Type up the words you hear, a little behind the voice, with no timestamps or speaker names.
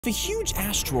If a huge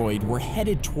asteroid were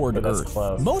headed toward Earth,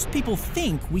 close. most people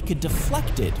think we could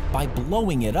deflect it by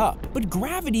blowing it up, but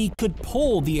gravity could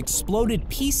pull the exploded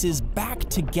pieces back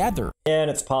together.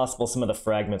 And it's possible some of the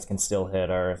fragments can still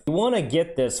hit Earth. You want to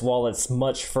get this while it's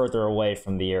much further away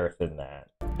from the Earth than that.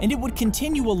 And it would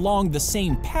continue along the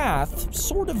same path,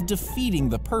 sort of defeating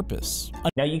the purpose.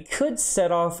 Now you could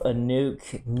set off a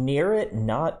nuke near it,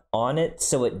 not on it,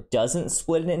 so it doesn't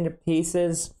split it into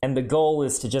pieces. And the goal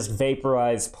is to just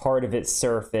vaporize part of its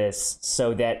surface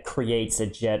so that creates a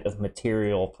jet of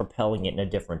material propelling it in a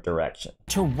different direction.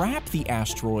 To wrap the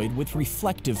asteroid with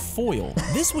reflective foil,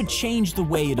 this would change the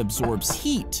way it absorbs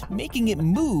heat, making it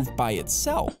move by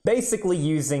itself. Basically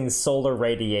using solar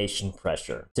radiation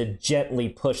pressure to gently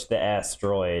push the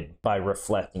asteroid by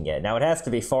reflecting it. Now it has to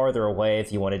be farther away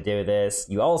if you want to do this.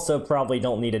 You also probably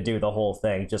don't need to do the whole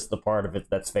thing, just the part of it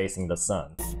that's facing the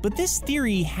sun. But this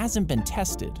theory hasn't been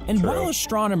tested, and True. while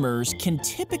astronomers can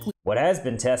typically What has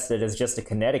been tested is just a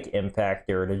kinetic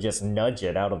impactor to just nudge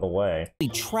it out of the way.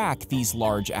 track these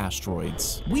large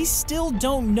asteroids, we still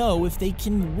don't know if they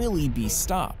can really be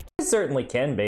stopped. It certainly can be.